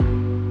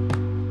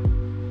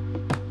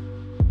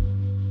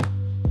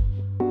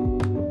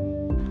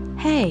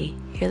Hey,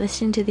 you're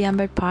listening to the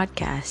Unbird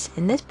Podcast.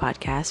 In this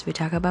podcast, we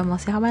talk about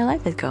mostly how my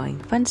life is going.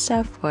 Fun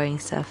stuff, boring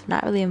stuff,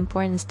 not really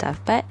important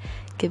stuff, but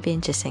could be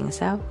interesting.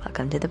 So,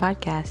 welcome to the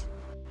podcast.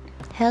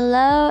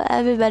 Hello,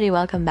 everybody.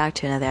 Welcome back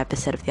to another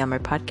episode of the Unbird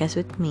Podcast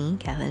with me,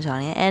 Kathleen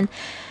Jonia. And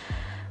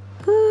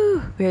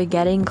we're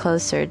getting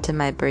closer to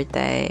my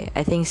birthday.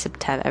 I think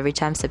every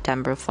time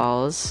September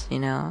falls,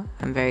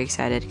 I'm very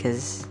excited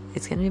because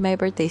it's going to be my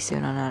birthday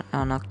soon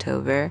on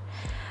October.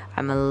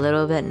 I'm a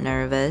little bit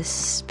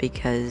nervous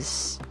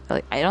because,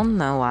 I don't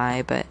know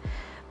why, but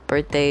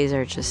birthdays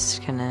are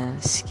just kind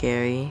of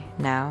scary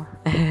now.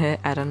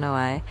 I don't know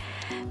why.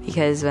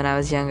 Because when I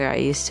was younger, I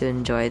used to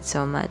enjoy it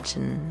so much,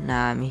 and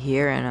now I'm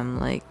here and I'm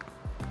like,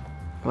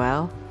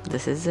 well,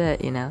 this is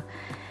it,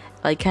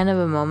 kind of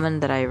a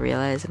moment that I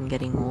realize I'm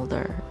getting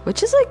older,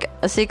 which is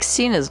a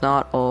 16 is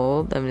not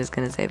old. I'm just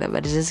gonna say that,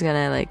 but it's just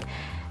gonna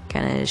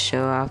kind of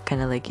show off,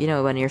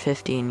 when you're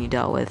 15, you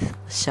dealt with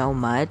so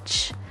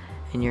much,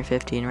 and you're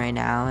 15 right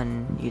now,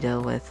 and you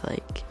deal with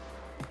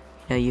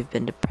you've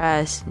been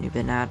depressed, and you've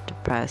been not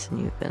depressed,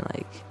 and you've been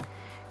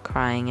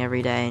crying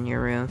every day in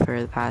your room for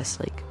the past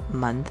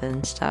month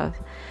and stuff.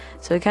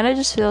 So it kind of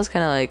just feels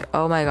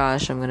oh my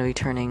gosh, I'm gonna be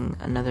turning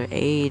another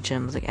age,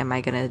 and I'm am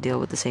I gonna deal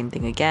with the same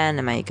thing again?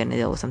 Am I gonna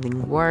deal with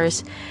something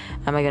worse?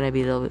 Am I gonna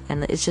be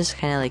and it's just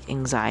kind of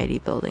anxiety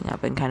building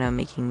up and kind of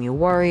making me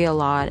worry a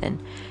lot.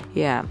 And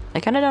yeah,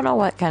 I kind of don't know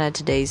what kind of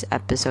today's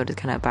episode is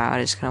kind of about.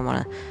 I just kind of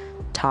want to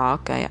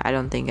talk. I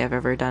don't think I've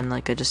ever done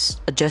a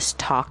just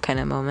talk kind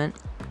of moment.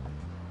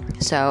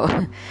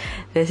 So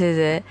this is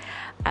it.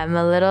 I'm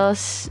a little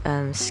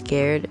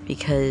scared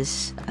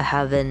because I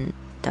haven't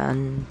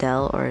done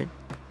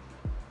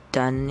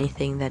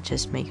anything that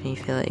just makes me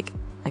feel like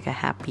a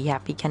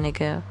happy kind of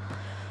girl.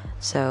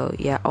 So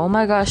yeah, oh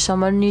my gosh,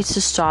 someone needs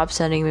to stop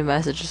sending me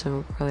messages.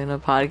 I'm recording a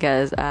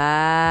podcast.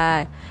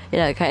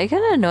 It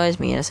kind of annoys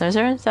me. So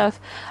certain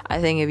stuff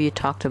I think if you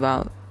talked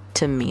about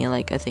to me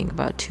I think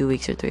about 2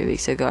 weeks or 3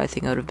 weeks ago, I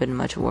think it would have been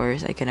much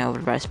worse. I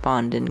would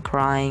respond in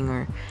crying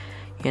or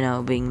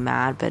being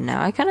mad, but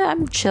now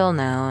I'm chill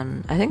now,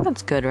 and I think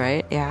that's good,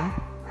 right? Yeah.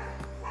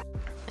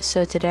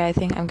 So today I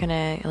think I'm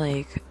gonna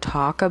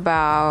talk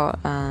about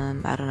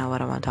I don't know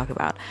what I want to talk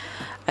about.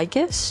 I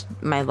guess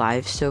my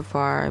life so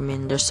far. I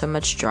mean, there's so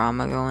much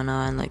drama going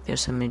on.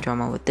 There's so many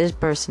drama with this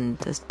person,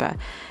 and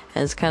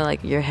it's kind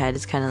of your head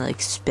is kind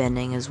of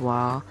spinning as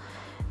well,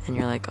 and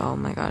you're oh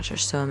my gosh,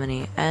 there's so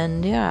many.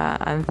 And yeah,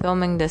 I'm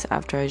filming this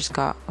after I just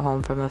got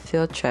home from a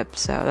field trip,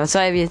 so that's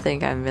why if you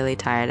think I'm really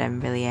tired, I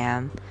really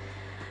am.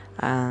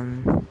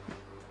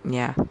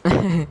 Yeah.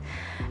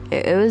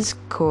 it was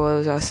cool, it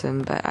was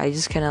awesome, but I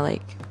just kind of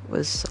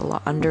was a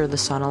lot under the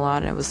sun a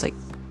lot, and it was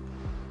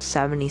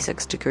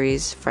 76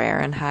 degrees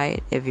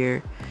Fahrenheit if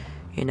you're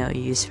you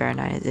use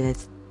Fahrenheit, and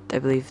it's I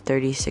believe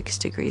 36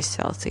 degrees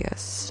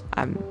Celsius,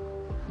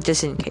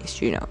 just in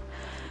case if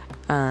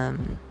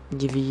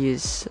you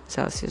use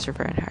Celsius or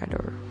Fahrenheit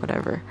or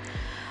whatever.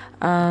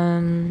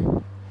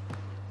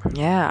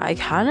 Yeah, I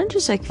kind of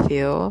just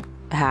feel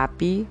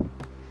happy.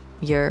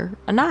 You're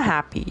not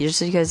happy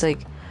just because I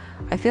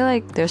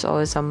feel there's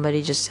always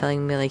somebody just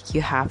telling me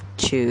you have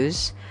to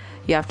choose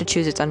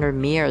it's under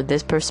me or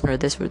this person or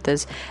this,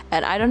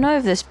 and I don't know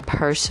if this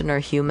person or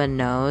human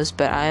knows,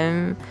 but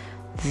I'm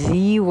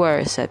the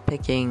worst at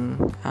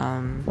picking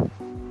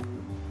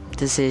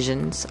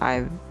decisions.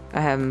 I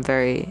have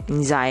very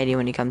anxiety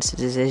when it comes to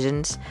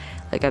decisions.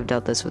 I've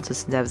dealt this with this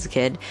since I was a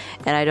kid,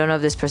 and I don't know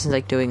if this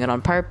person's doing it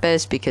on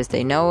purpose because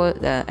they know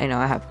that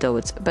I have dealt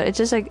with, but it's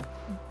just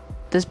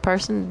this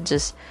person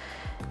just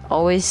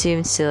always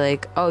seems to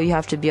oh, you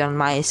have to be on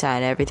my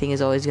side, everything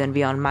is always going to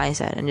be on my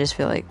side, and just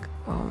feel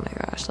oh my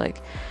gosh,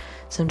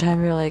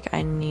 sometimes you're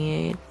I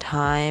need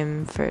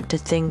time to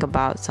think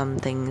about some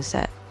things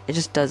that it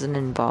just doesn't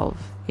involve,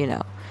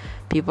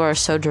 people are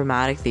so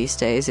dramatic these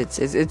days.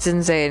 It's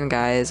insane,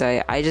 guys.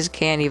 I just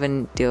can't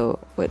even deal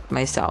with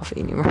myself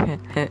anymore.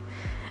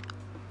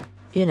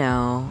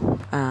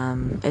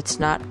 It's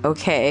not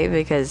okay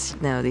because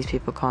these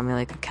people call me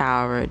a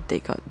coward.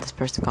 This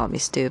person called me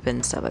stupid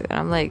and stuff like that.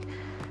 I'm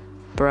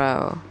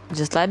bro,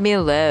 just let me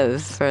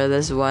live for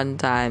this one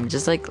time.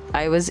 Just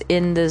I was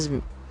in this,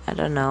 I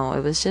don't know,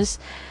 it was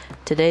just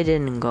today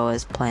didn't go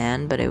as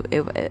planned, but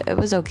it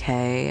was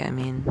okay. I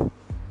mean,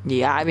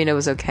 it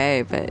was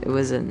okay, but it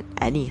wasn't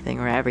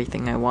anything or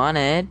everything I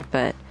wanted,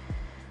 but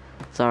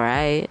it's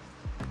alright.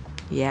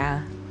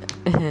 Yeah.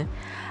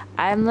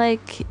 I'm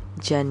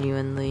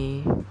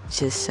genuinely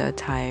just so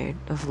tired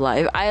of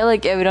life. I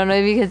don't know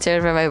if you can tell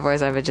from my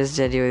voice, I'm just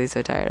genuinely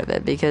so tired of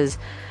it because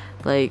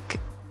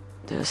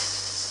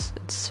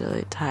it's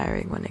really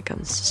tiring when it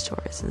comes to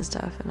stories and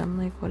stuff, and I'm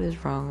what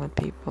is wrong with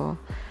people?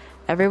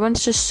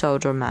 Everyone's just so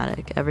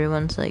dramatic.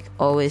 Everyone's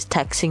always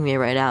texting me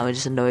right now, which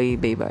is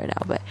annoying me right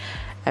now, but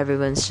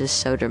everyone's just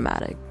so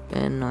dramatic.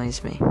 It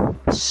annoys me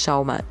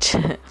so much.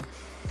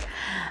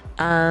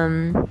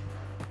 I'm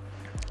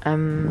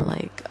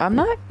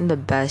not in the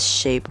best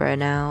shape right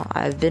now.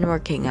 I've been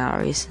working out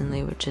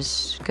recently, which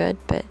is good,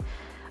 but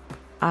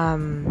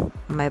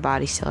my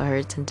body still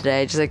hurts, and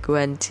today I just like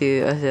went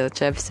to a field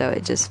trip, so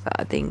it just felt,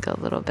 I think, I'm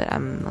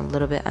a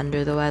little bit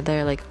under the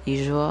weather like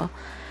usual.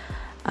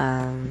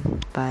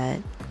 But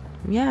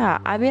yeah,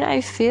 I mean,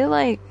 I feel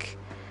like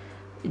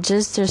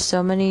just there's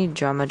so many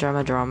drama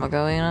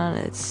going on.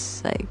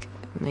 It's like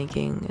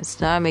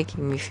it's not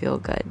making me feel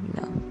good,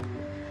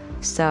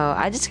 So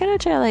I just gotta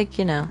try, like,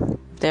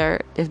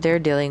 if they're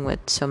dealing with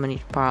so many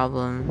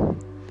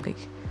problems, like,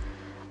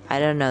 I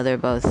don't know, they're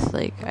both,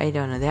 like, I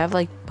don't know, they have,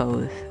 like,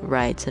 both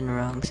rights and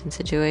wrongs in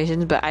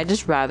situations, but I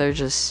just rather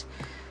just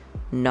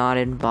not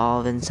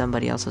involve in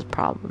somebody else's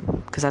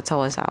problem, because that's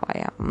always how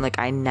I am. Like,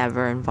 I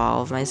never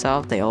involve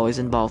myself, they always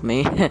involve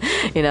me.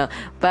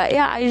 But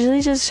yeah, I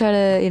usually just try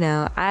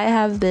to, I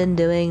have been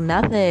doing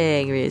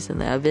nothing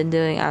recently. I've been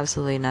doing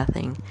absolutely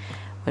nothing,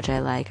 which I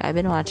like. I've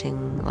been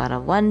watching a lot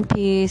of One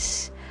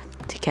Piece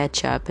to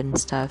catch up and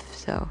stuff,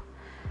 so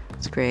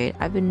it's great.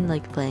 I've been,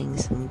 like, playing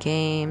some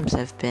games.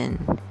 I've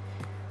been,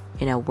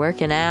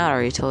 working out. I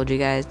already told you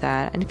guys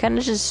that. And kind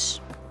of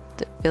just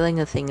feeling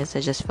the thing is, I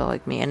just feel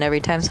like me. And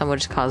every time someone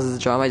just causes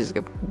drama, I just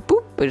go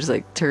boop. It just,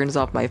 like, turns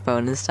off my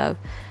phone and stuff.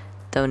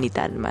 Don't need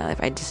that in my life.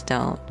 I just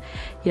don't.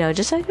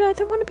 Just like, I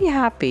don't want to be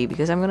happy,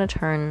 because I'm going to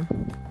turn...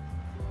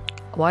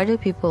 Why do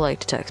people like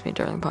to text me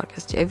during the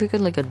podcast? Do you ever get,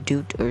 like, a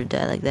doot or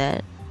that like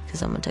that? Because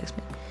someone texts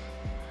me.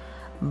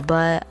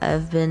 But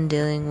I've been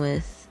dealing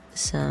with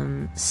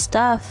some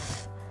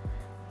stuff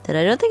that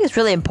I don't think is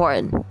really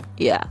important.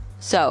 Yeah.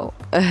 So,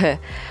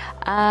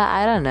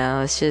 I don't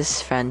know. It's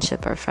just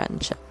friendship.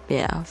 Friendship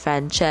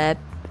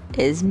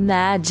is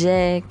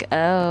magic.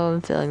 Oh,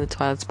 I'm feeling the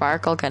Twilight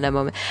Sparkle kind of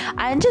moment.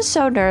 I'm just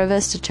so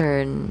nervous to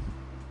turn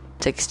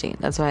 16.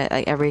 That's why,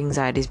 like, every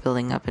anxiety is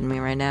building up in me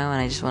right now,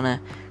 and I just want to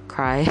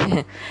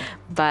cry.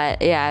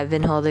 But yeah, I've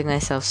been holding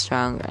myself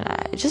stronger, and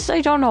I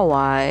don't know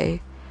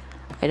why.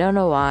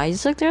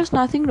 It's like there's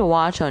nothing to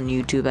watch on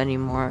YouTube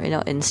anymore.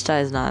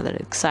 Insta is not that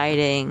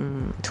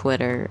exciting.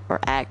 Twitter or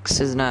X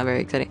is not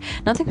very exciting.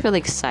 Nothing's really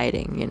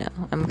exciting,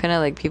 I'm kind of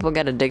like, people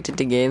get addicted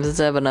to games and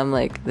stuff, and I'm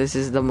like, this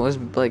is the most,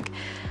 like,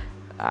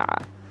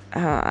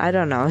 I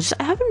don't know.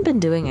 I haven't been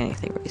doing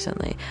anything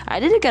recently. I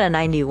did get a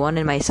 91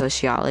 in my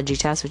sociology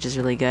test, which is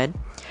really good.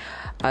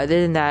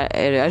 Other than that,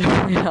 I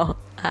don't know.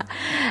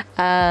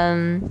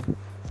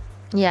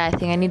 Yeah, I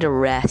think I need to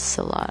rest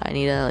a lot. I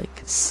need to,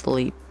 like,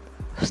 sleep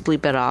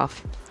it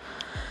off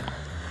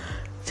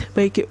to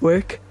make it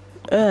work.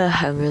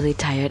 I'm really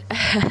tired.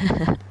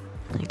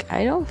 Like,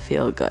 I don't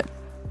feel good.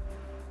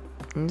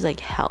 It's like,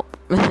 help.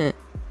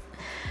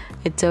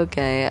 It's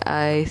okay.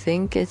 I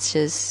think it's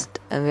just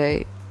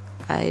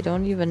I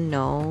don't even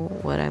know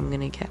what I'm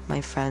gonna get my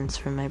friends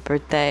for my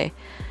birthday,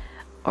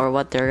 or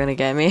what they're gonna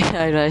get me.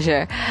 I'm not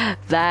sure.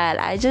 That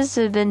I just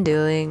have been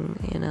doing,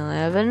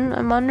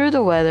 I'm under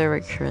the weather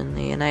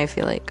currently, and I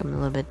feel like I'm a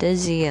little bit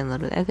dizzy, and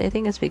I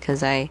think it's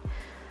because I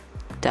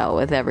dealt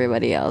with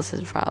everybody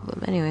else's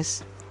problem.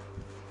 Anyways,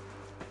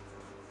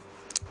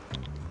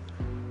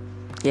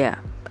 yeah.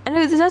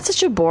 Anyway, that's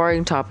such a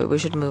boring topic. We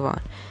should move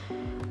on.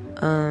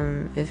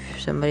 If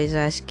somebody's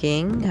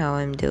asking how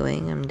I'm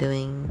doing,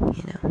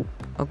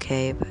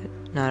 okay, but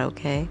not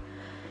okay.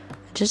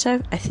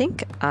 I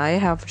think I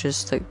have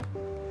just, like,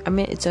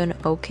 it's an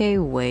okay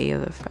way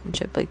of a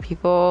friendship. Like,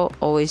 people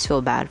always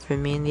feel bad for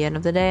me in the end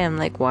of the day. I'm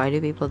like, why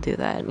do people do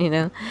that,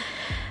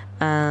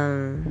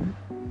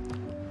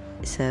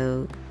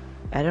 So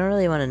I don't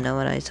really want to know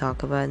what I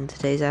talk about in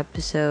today's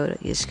episode.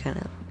 I just kind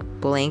of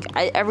blank.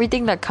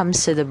 Everything that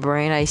comes to the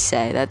brain, I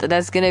say.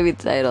 That's gonna be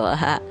the title.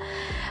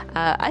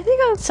 I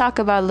think I'll talk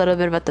about a little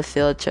bit about the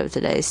field trip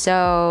today.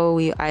 So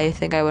I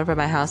think I went from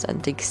my house at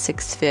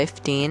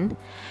 6:15,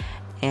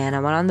 and I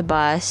went on the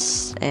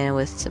bus and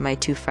with my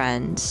two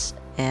friends,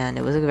 and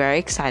it was very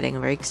exciting.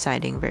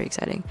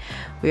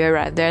 We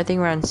arrived there, I think,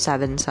 around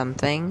 7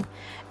 something,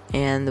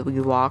 and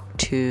we walked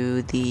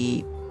to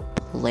the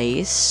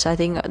place. I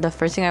think the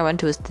first thing I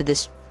went to was to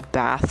this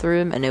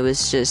bathroom, and it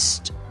was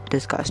just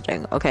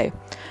disgusting. Okay,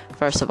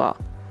 first of all,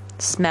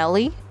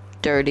 smelly,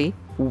 dirty,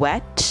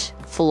 wet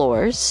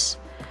floors,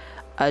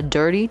 a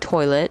dirty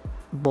toilet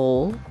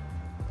bowl,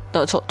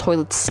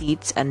 toilet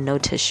seats, and no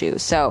tissue.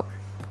 So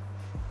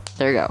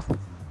there you go,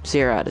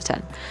 0 out of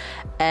 10.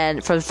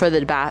 And for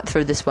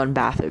this one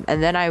bathroom,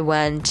 and then I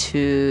went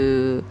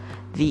to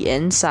the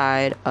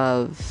inside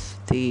of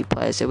the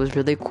place. It was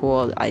really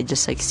cool. I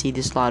just, like, see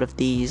this lot of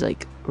these,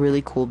 like,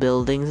 really cool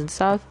buildings and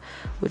stuff,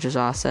 which was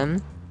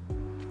awesome.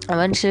 I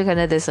went to kind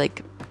of this,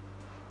 like,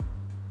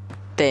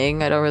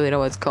 thing. I don't really know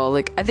what it's called.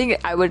 Like, I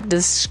think I would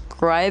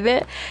describe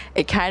it.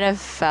 It kind of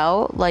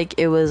felt like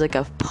it was like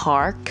a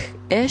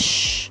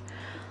park-ish,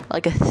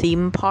 like a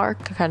theme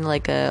park, kind of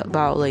like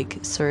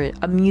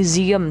a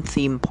museum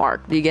theme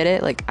park. Do you get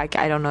it? Like,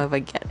 I don't know if I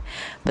get it,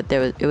 but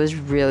it was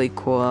really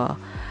cool.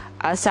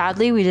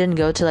 Sadly, we didn't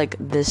go to, like,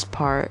 this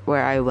part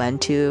where I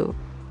went to,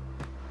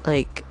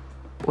 like,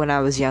 when I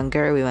was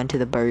younger. We went to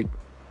the bird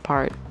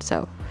part,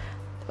 so,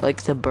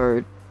 like, the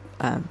bird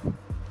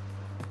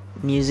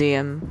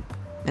museum,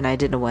 and I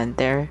didn't went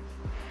there.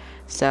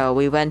 So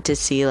we went to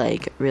see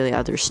like really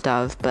other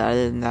stuff, but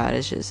other than that,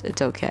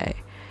 it's okay.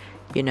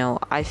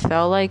 I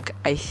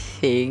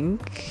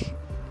think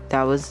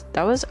that was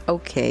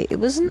okay. It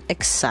wasn't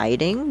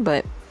exciting,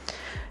 but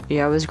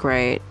yeah, it was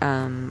great.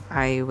 I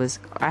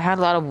had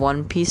a lot of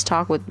One Piece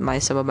talk with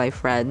some of my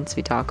friends.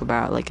 We talk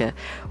about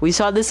we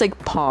saw this like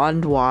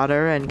pond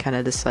water and kind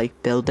of this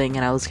like building,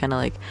 and I was kind of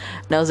like,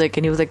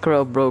 and he was like,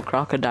 bro,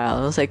 crocodile.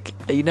 And I was like,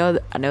 and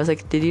I was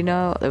like, did you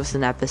know there was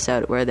an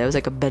episode where there was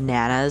like a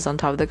bananas on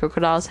top of the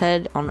crocodile's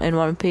head in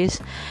One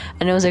Piece,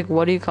 and it was like,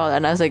 what do you call it?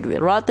 And I was like,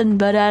 rotten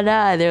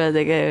banana. And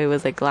it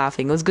was like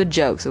laughing. It was good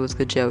jokes,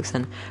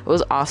 and it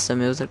was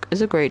awesome. It was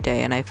a great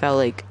day, and I felt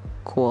like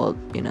cool,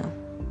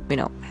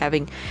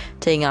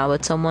 taking out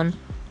with someone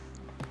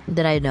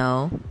that I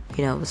know,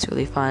 it was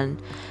really fun.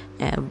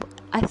 And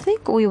I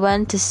think we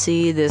went to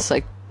see this,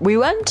 so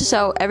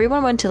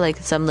everyone went to like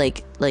some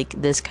like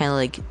this kind of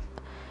like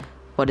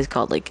what is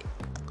called like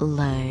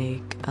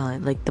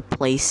the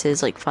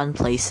places, like fun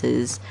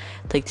places,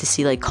 like to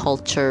see like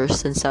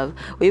cultures and stuff.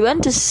 We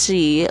went to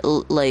see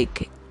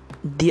like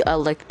the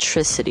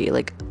electricity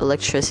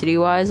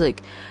wise,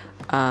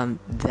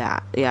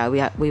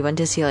 we went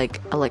to see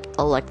like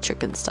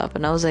electric and stuff,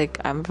 and I was like,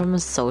 I'm from a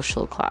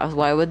social class,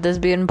 why would this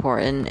be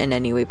important in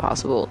any way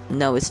possible?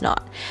 No, it's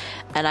not.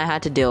 And I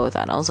had to deal with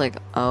that, and I was like,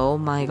 oh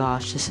my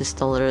gosh, this is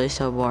still literally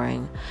so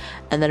boring.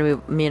 And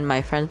then me and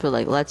my friends were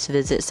like, let's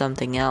visit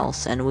something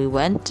else, and we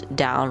went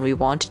down. We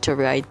wanted to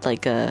ride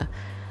like a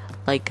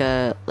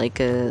ride,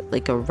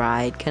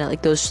 kind of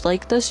like those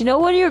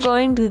when you're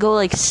going to go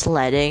like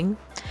sledding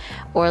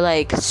or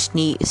like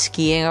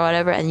skiing or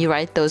whatever, and you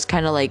ride those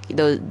kind of like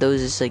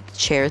those like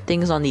chair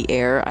things on the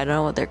air. I don't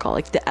know what they're called,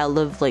 like the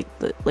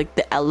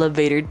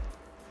elevator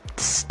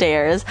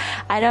stairs.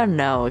 I don't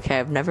know. Okay,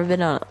 I've never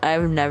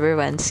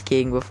went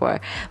skiing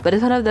before, but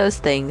it's one of those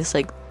things.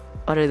 Like,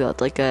 what are those?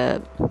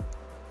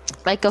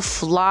 Like a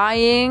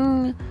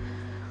flying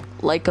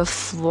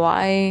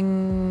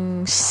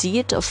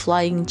seat, a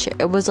flying chair.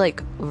 It was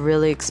like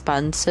really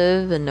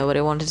expensive, and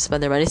nobody wanted to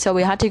spend their money, so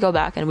we had to go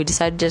back, and we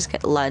decided to just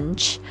get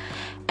lunch.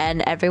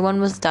 And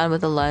everyone was done with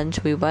the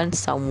lunch. We went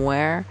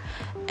somewhere,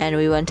 and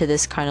we went to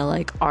this kind of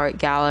like art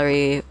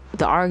gallery.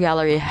 The art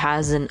gallery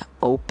hasn't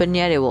opened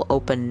yet. It will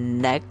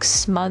open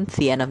next month,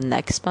 the end of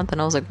next month.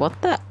 And I was like,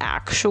 what the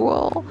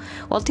actual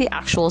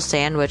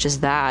sandwich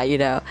is that,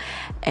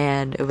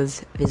 And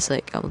it's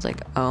like, I was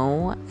like,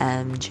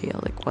 OMG,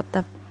 like, what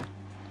the,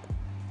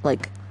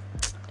 like,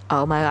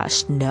 oh my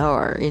gosh,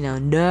 no,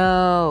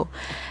 no.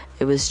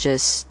 It was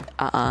just,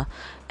 And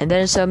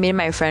then, so me and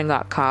my friend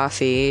got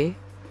coffee.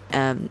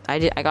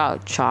 I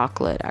got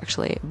chocolate,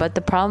 actually. But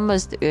the problem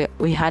was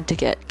we had to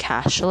get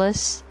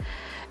cashless.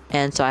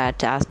 And so I had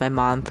to ask my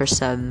mom for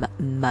some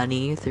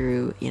money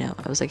through,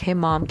 I was like, hey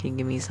mom, can you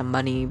give me some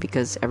money,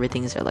 because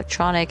everything is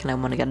electronic and I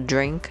want to get a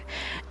drink.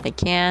 And I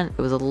can't.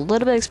 It was a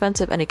little bit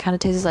expensive, and it kind of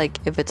tastes like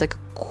if it's like a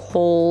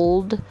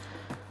cold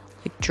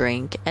like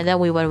drink. And then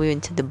when we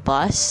went to the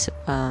bus,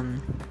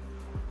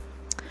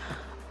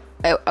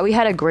 we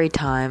had a great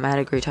time. I had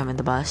a great time in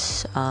the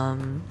bus.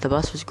 The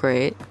bus was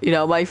great.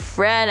 My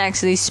friend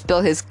actually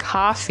spilled his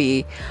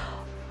coffee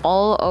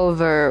all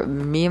over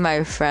me,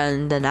 my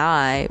friend, and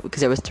I, because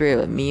there was three of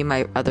them, me,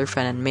 my other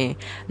friend, and me.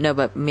 No,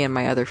 but me and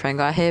my other friend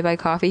got hit by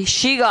coffee.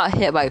 She got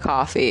hit by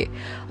coffee.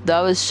 That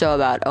was so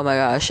bad. Oh my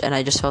gosh. And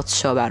I just felt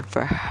so bad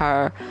for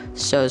her.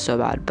 So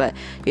bad. But,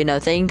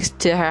 thanks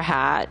to her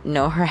hat,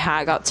 her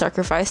hat got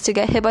sacrificed to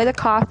get hit by the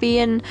coffee,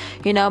 and,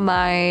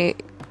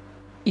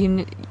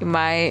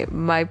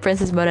 my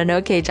Princess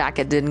Mononoke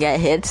jacket didn't get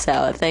hit,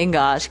 so thank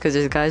gosh, because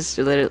this guys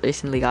literally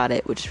recently got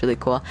it, which is really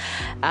cool.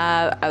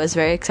 I was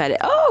very excited.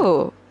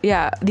 Oh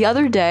yeah, the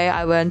other day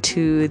I went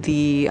to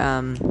the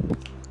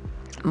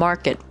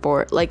market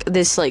for like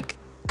this like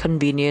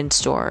convenience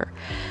store,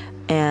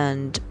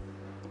 and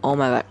oh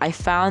my god, I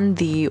found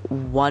the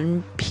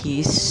One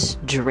Piece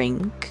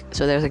drink.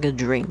 So there's like a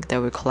drink that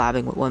we're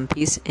collabing with One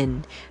Piece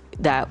in,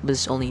 that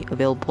was only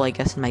available, I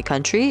guess, in my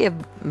country,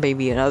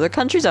 maybe in other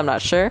countries, I'm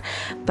not sure.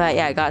 But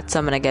yeah, I got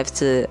some, and I gave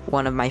to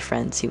one of my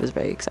friends. He was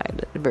very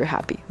excited, very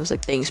happy. I was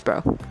like, thanks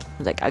bro. I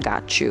was like, I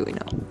got you,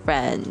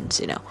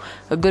 friends,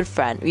 a good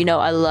friend.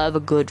 I love a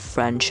good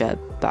friendship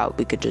that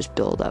we could just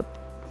build up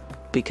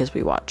because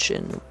we watch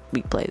and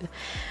we play.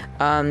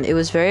 It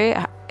was very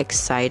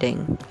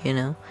exciting,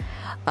 I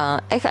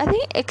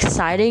think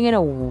exciting in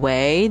a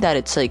way that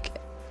it's like,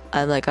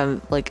 I'm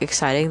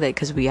exciting that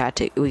because we get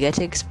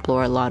to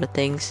explore a lot of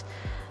things,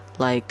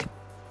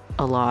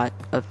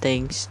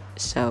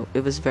 so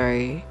it was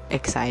very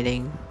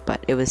exciting.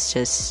 But it was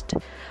just,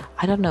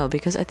 I don't know,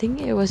 because I think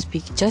it was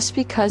just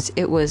because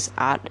it was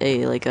at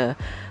a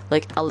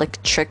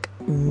electric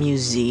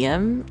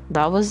museum,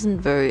 that wasn't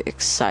very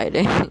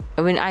exciting.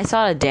 I mean, I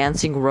saw a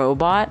dancing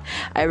robot,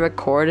 I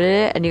recorded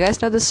it, and you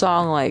guys know the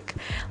song like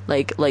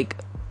a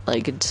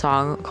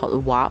song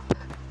called WAP.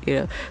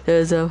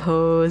 There's a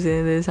hose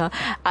in this house.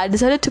 I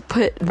decided to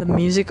put the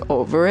music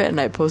over it,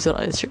 and I posted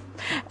on Instagram.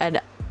 And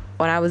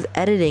when I was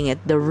editing it,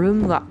 the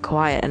room got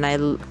quiet, and my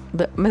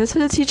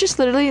teachers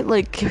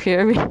literally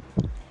hear me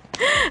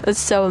It's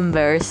so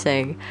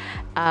embarrassing.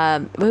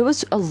 But it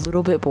was a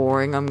little bit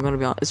boring, I'm gonna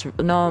be honest.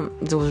 No,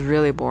 it was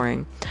really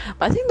boring.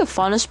 But I think the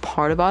funnest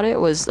part about it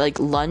was like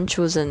lunch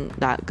wasn't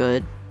that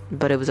good,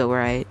 but it was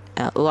alright.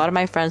 A lot of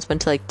my friends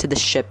went to the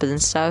ship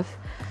and stuff.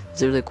 It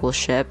was a really cool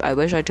ship. I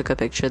wish I took a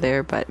picture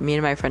there, but me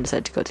and my friend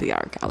decided to go to the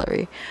art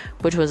gallery,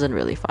 which wasn't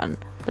really fun,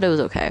 but it was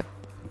okay.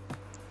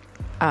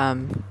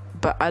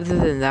 But other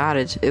than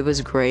that, it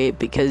was great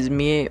because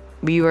we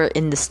were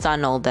in the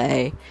sun all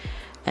day,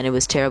 and it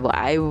was terrible.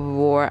 I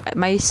wore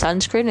my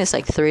sunscreen is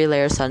like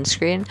 3-layer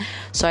sunscreen,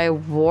 so I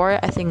wore it,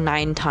 I think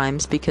 9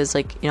 times because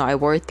I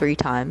wore it 3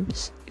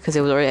 times because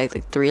it was already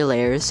like 3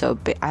 layers, so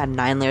I had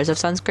 9 layers of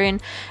sunscreen,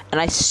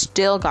 and I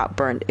still got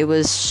burned. It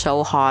was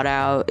so hot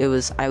out.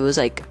 I was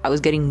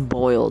getting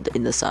boiled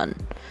in the sun.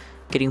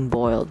 Getting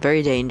boiled,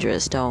 very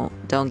dangerous. Don't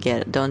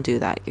do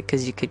that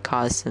because you could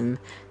cause some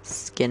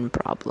skin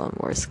problem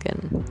or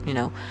skin,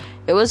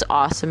 It was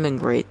awesome and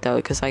great though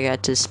because I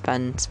got to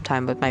spend some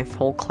time with my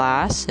whole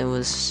class. It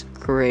was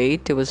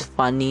great. It was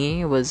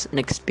funny. It was an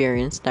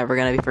experience never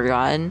gonna be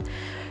forgotten.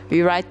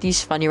 We write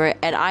these funny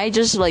and I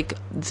just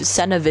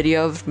sent a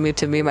video of me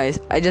to me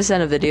I just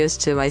sent a video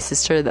to my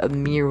sister of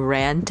me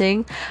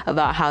ranting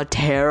about how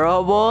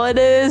terrible it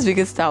is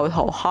because how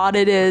hot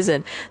it is,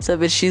 and so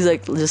but she's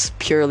just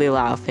purely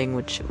laughing,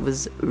 which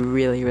was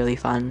really, really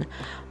fun.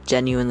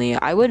 Genuinely,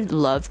 I would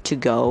love to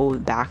go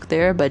back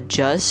there, but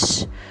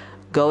just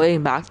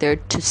going back there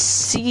to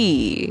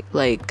see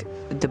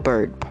the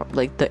bird,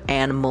 the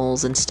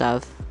animals and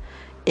stuff,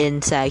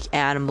 insect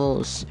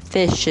animals,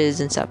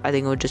 fishes and stuff, I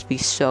think it would just be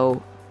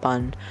so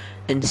fun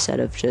instead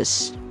of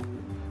just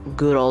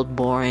good old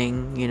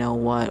boring,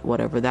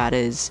 whatever that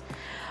is.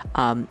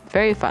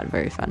 Very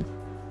fun,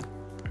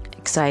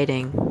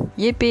 exciting,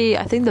 yippee.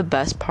 I think the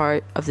best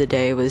part of the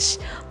day was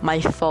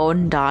my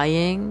phone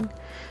dying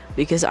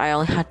because I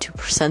only had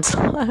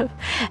 2% left,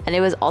 and it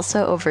was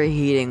also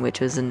overheating, which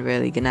wasn't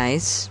really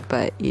nice,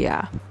 but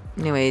yeah.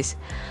 Anyways,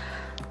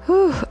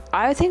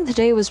 I think the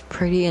day was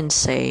pretty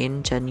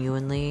insane,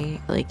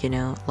 genuinely. A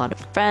lot of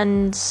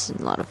friends,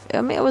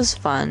 it was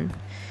fun.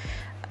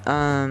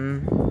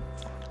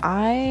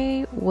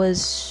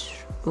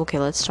 Okay,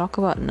 let's talk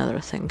about another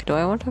thing. Do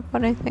I want to talk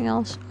about anything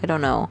else? I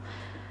don't know.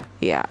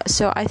 Yeah,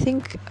 so I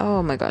think,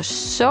 oh my gosh,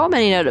 so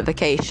many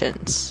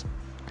notifications.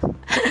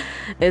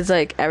 It's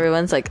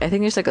everyone's I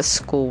think there's a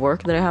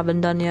schoolwork that I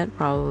haven't done yet,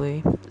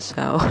 probably.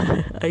 So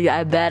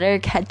I better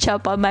catch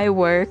up on my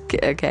work.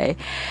 Okay.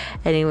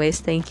 Anyways,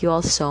 thank you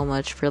all so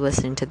much for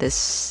listening to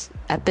this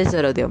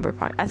episode of the Umber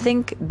Podcast. I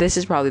think this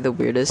is probably the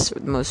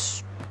weirdest,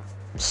 most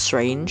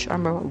strange,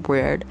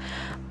 weird.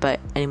 But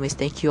anyways,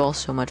 thank you all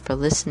so much for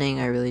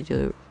listening. I really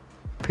do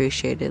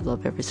appreciate it.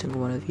 Love every single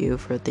one of you.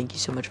 Thank you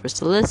so much for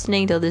still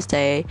listening till this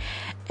day.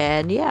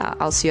 And yeah,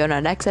 I'll see you on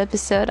our next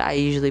episode. I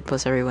usually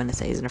post every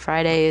Wednesdays and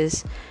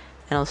Fridays,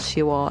 and I'll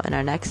see you all in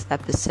our next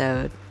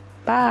episode.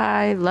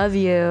 Bye. Love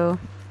you.